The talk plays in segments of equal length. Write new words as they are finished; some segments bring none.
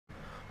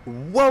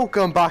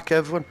Welcome back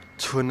everyone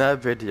to another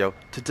video.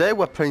 Today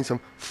we're playing some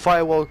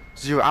Firewall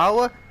 0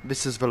 Hour.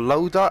 This is the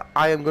loader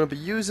I am going to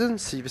be using.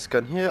 See this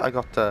gun here, I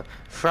got the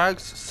frags,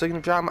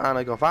 signal jam, and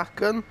I got that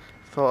gun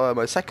for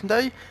my second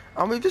day.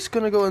 And we're just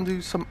going to go and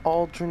do some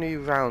ordinary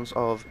rounds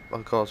of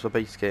course, the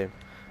base game.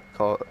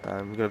 We're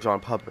going to join a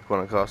public one,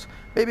 of course.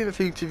 Maybe in the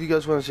future if you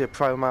guys want to see a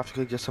private map, you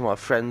could get some of our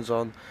friends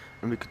on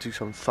and we could do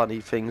some funny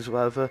things or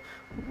whatever.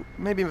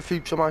 Maybe in the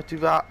future I might do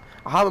that.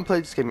 I haven't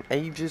played this game in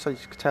ages,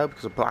 as you can tell,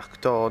 because of Black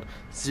Dawn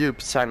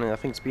 0%, and I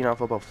think it's been out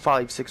for about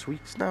 5-6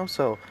 weeks now.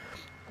 So,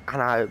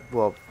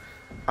 and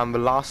the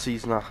last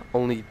season I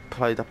only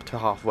played up to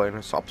halfway and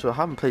I stopped, so I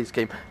haven't played this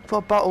game for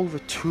about over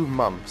 2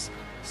 months.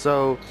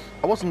 So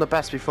I wasn't the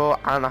best before,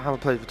 and I haven't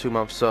played for 2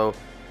 months, so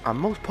I'm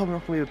most probably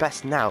not going to be the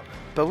best now.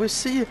 But we'll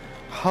see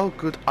how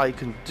good I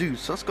can do.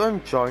 So let's go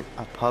and join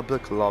a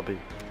public lobby.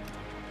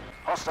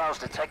 Hostiles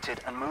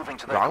detected and moving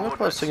to the I'm going to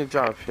put a single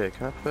jam up here.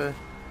 Can I put it?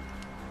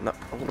 No,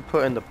 I'm going to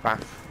put it in the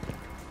bath.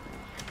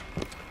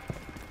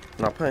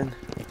 No, I'll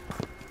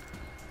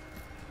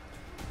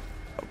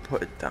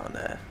put it down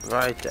there.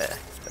 Right there.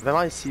 They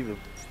might see the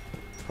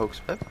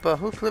folks, but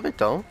hopefully they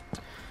don't.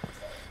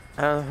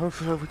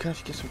 Hopefully we can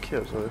actually get some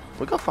kills. So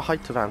we go for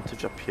height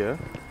advantage up here.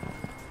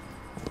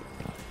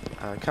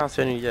 Can't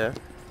see any yet.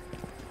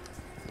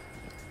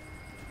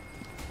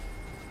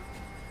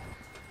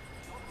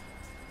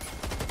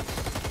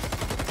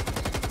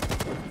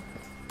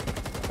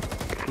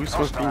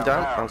 Someone's been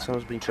down and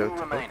someone's been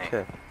choked.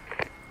 Okay.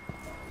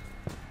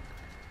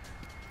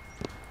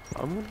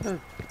 I'm gonna.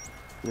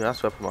 Yeah,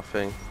 that's where I put my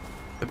thing.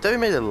 If they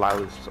made it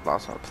loud as the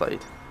last time I played.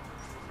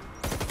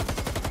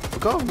 We've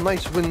got a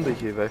nice window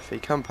here though. If they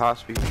come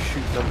past, we can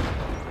shoot them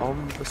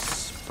on the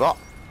spot.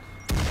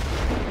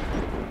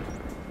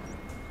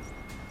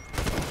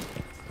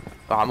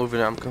 Oh, I'm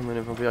moving. I'm coming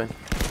in from behind.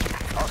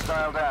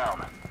 Hostile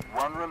down.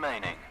 One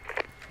remaining.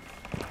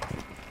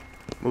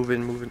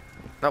 Moving.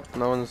 Nope,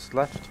 no one's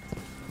left.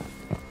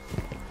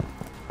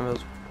 And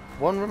there's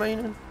one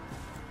remaining.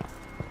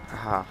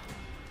 Aha.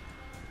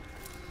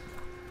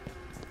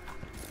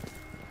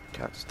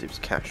 Can't Steve's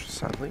cash,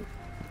 sadly.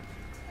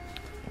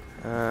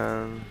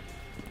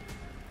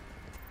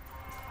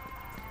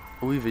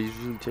 We've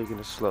usually taking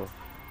it slow.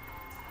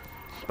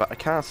 But I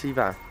can't see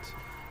that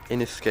in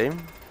this game.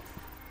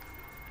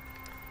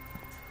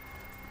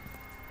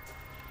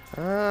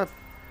 Oh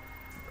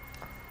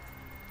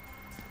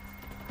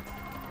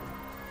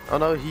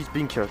no, he's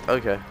been killed.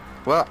 Okay.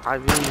 Well, I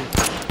really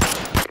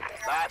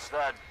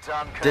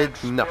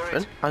did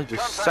nothing. I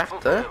just sat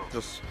there,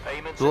 just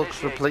looked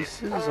for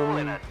places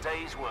and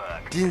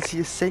didn't see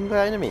a single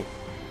enemy.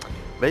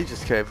 They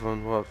just came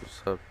from what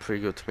was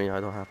pretty good to me. I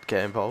don't have to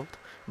get involved.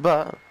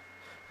 But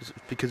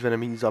because when it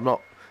means it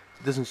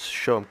doesn't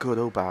show I'm good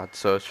or bad.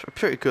 So it's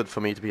pretty good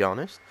for me, to be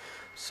honest.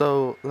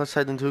 So let's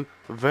head into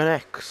the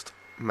next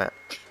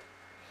match.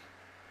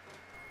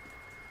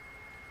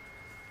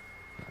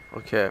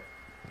 Okay.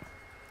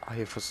 I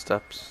hear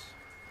footsteps.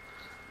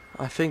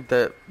 I think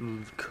that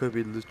could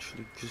be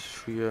literally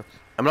just here.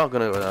 I'm not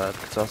gonna go there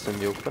because that's in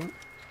the open.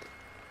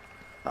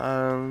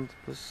 And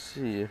let's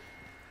see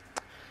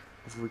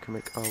if we can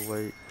make our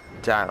way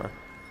down.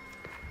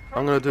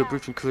 I'm gonna do a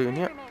breach and clear in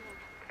here.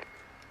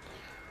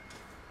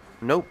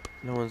 Nope,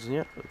 no one's in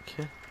here.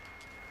 Okay.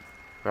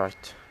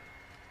 Right.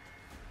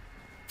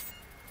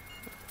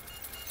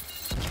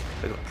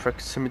 I got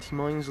proximity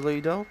mines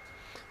laid out.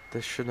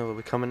 They should know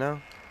we're coming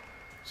now.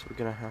 So we're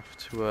gonna have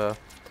to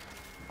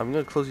I'm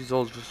gonna close these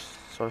doors just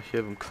so I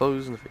hear them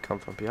closing if they come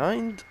from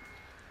behind.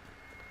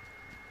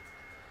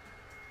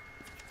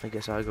 I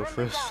guess I'll go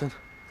first then.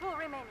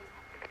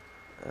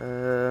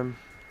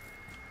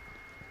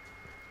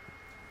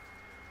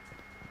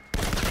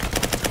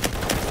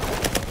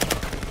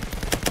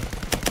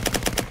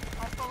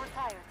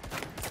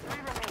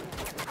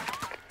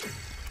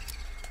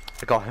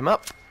 I got him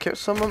up. Kill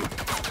someone.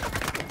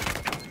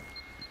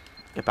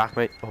 Get back,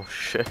 mate. Oh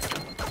shit.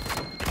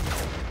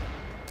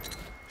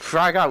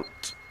 Frag out.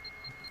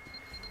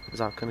 Is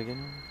that gonna get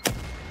him?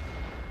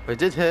 I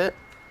did hit.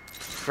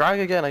 Frag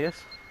again, I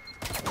guess.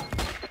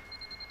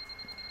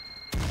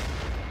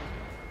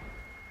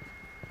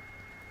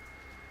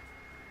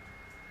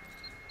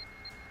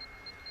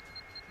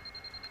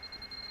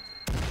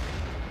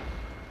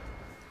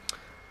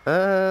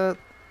 The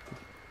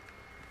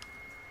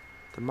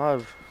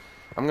Mav.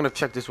 I'm gonna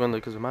check this window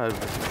because the Mav is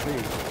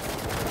trees.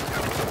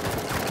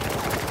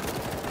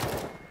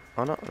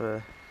 Oh, not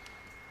there.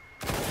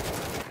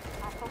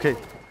 Okay,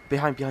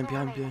 behind.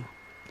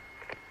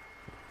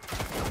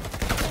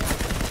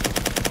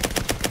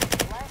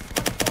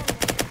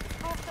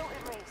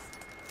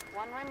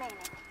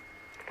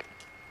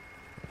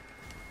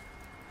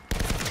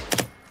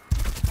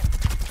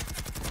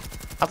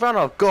 I've run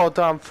out of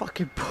goddamn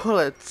fucking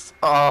bullets.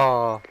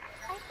 Oh.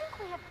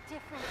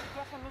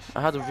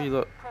 I had to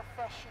reload.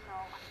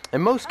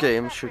 In most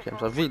games, shoot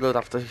games, I reload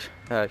after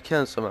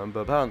killing someone,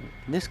 but in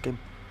this game,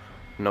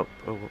 nope,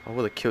 I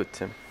would have killed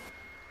him.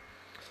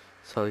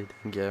 So he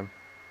didn't get him.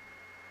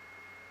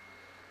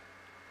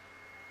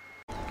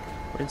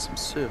 in some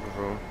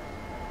server room.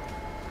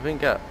 I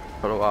didn't get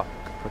put up,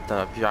 put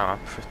the pajama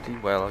pretty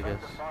well, I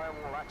guess.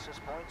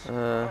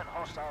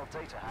 Hostile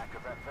data hack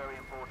of that very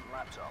important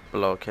laptop.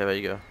 Below, okay, there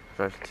you go.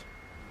 Perfect.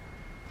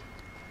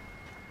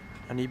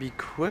 I need to be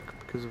quick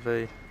because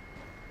they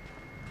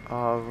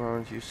are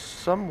around you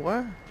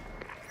somewhere.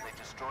 They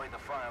destroyed the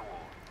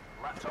firewall.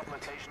 Laptop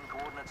location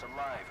coordinates are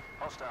live.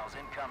 Hostiles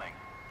incoming.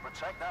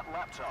 Protect that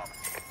laptop.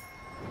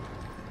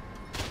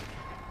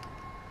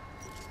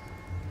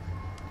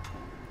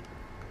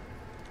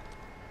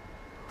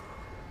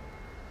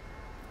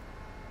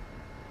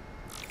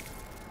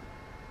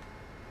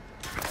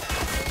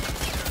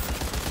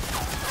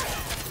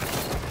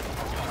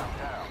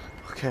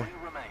 Okay,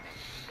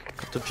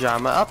 got the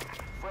jammer up.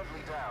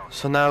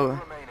 So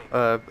now,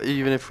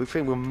 even if we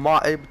think we're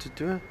not able to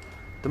do it,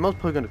 the most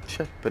probably going to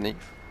check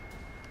beneath.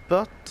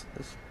 But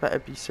it's better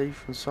be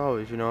safe than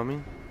sorry, you know what I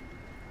mean?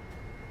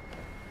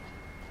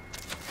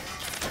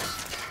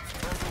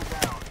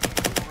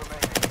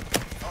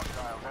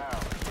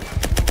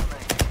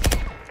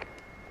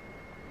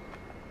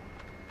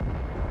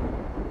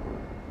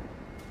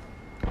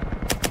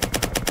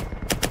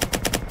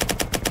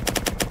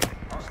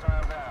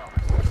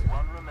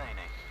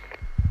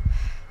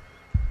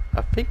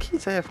 I think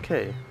he's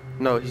AFK.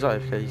 No, he's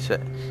not AFK, he's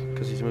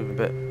because he's moving a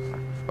bit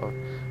back and forth.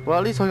 Well,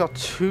 at least I got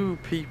 2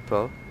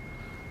 people.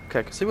 Okay,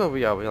 I can see where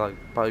we are. We're like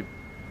by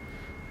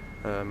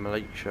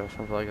Malaysia or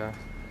something like that.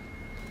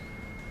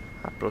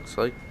 That looks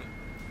like.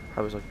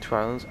 I was like 2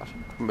 islands. I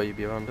think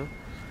maybe around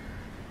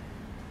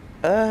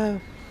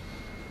there.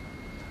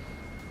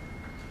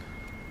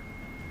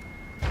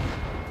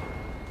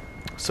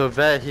 So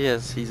there he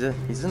is. He's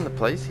in the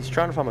place. He's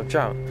trying to find my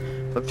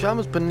jam. My jam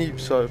is beneath,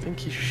 so I think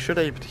he should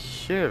be able to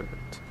hear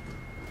it.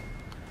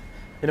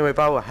 In a way,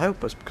 that will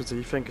help us because if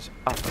you think it's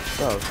up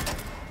above,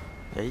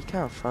 yeah, he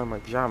can't find my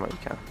pajama. He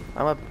can't.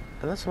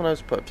 Unless someone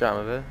else put a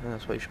pajama there, and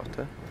that's why he shot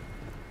there.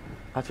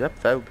 Actually,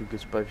 that would be a good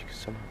spot if you could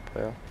somehow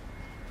put it out.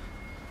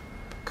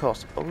 Of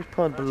course, always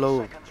putting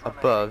below,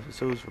 above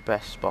is always the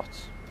best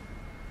spots.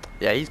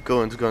 Yeah, he's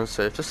going to go and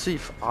save. Just see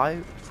if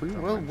we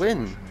will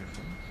win.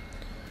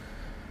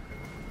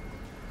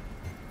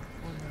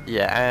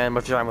 Yeah, and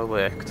my pajama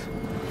worked.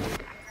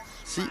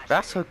 See,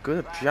 that's how good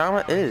a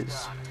pajama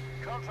is.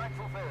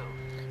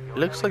 It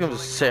looks like I'm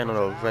just sitting on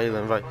a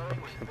railing right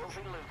above him.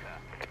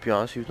 To be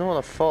honest, you don't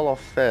want to fall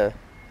off there.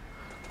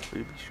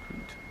 We'd be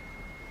screwed.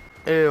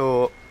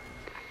 Ew.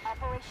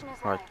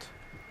 Right.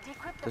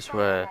 This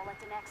way.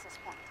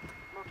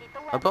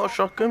 I bought a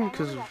shotgun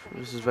because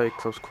this is very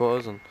close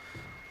quarters and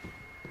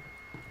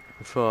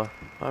I thought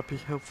that'd be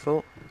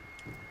helpful.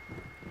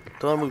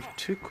 Don't move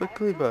too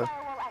quickly, but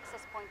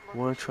I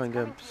want to try and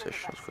get in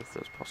position as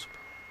quickly as possible.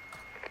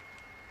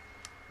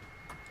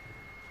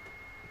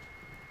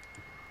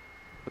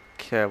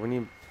 Okay, we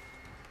need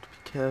to be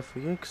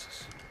careful here because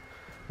it's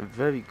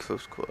very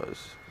close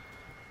quarters.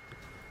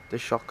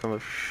 This shotgun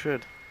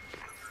should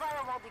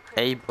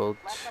able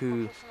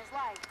to,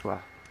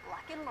 well,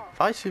 if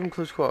I see them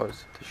close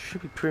quarters, they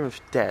should be pretty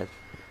much dead.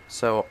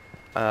 So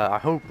I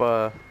hope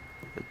they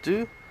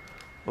do,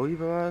 or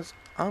otherwise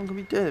I'm gonna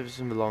be dead if it's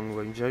in the long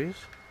range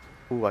areas.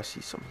 Oh, I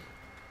see some.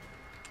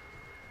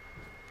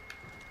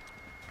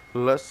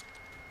 Let's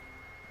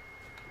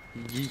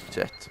yeet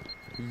it.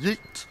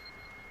 Yeet!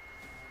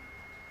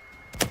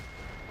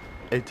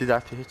 It did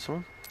actually hit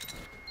someone.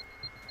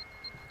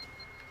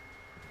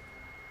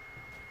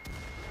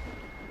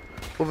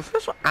 Well, the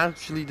first one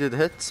actually did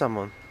hit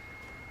someone.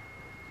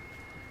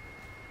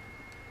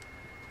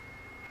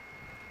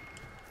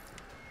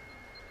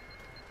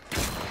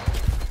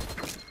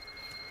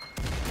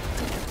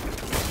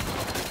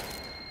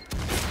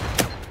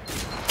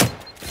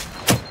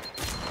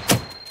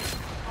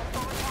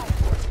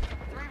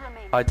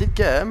 I did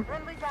get him,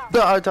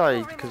 but I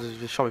died because he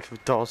just shot me through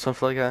the door or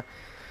something like that.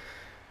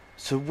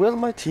 So will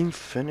my team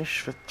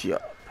finish the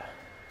job?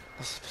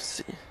 Let's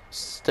see.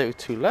 Still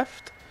 2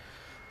 left.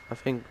 I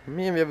think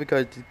me and the other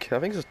guy did kill.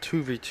 I think it's a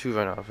 2v2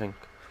 right now, I think.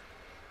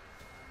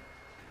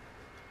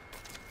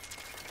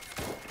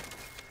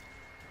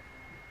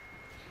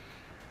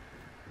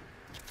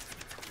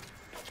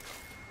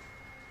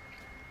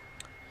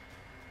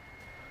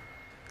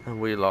 And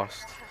we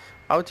lost.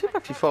 Our team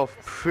actually fought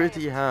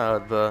pretty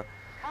hard, but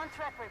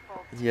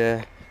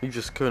yeah, we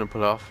just couldn't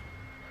pull it off.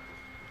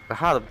 I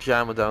had a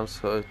jammer down,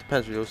 so it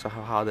depends really also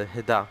how hard I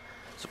hit that.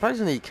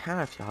 Surprisingly, you can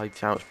actually hide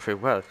jammers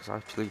pretty well, because I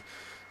actually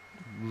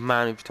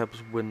managed to help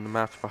us win the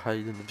match by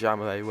hiding the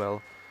jammer very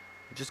well.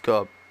 You just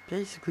gotta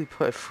basically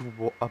put it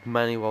through as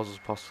many walls as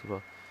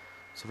possible,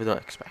 so they don't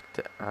expect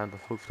it, and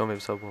hopefully don't make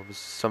themselves well, there's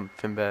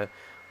something there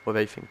where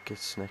they think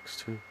it's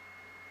next to,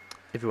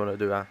 if you want to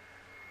do that.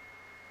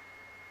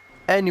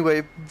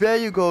 Anyway, there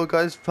you go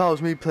guys, that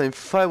was me playing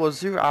Firewall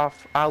 0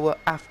 hour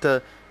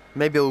after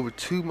maybe over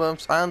 2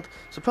 months, and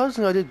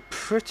surprisingly I did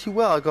pretty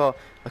well. I got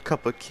a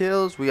couple of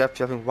kills. We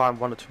actually I think won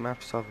 1 or 2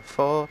 maps out of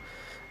 4,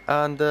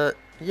 and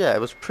yeah, it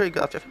was pretty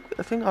good.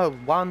 I think I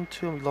won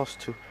 2 and we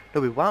lost 2.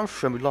 No, we won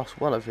 3 and we lost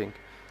 1, I think.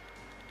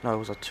 No, it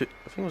was a 2.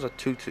 I think it was a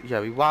 2-2. Yeah,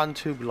 we won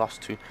 2, we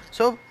lost 2.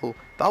 So,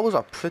 that was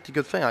a pretty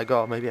good thing. I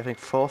got maybe, I think,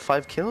 4 or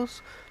 5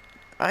 kills.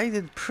 I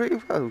did pretty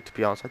well, to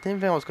be honest. I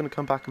didn't think I was going to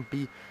come back and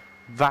be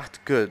that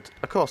good.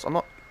 Of course, I'm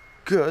not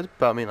good,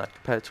 but I mean, like,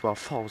 compared to how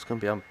far I was going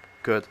to be, I'm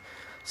good.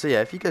 So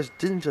yeah, if you guys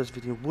did enjoy this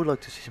video, would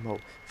like to see some more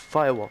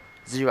Firewall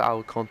 0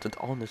 hour content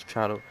on this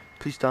channel,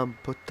 please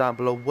put down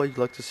below what you'd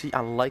like to see,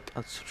 and like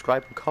and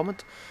subscribe and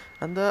comment.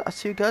 And I'll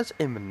see you guys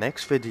in the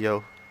next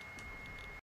video.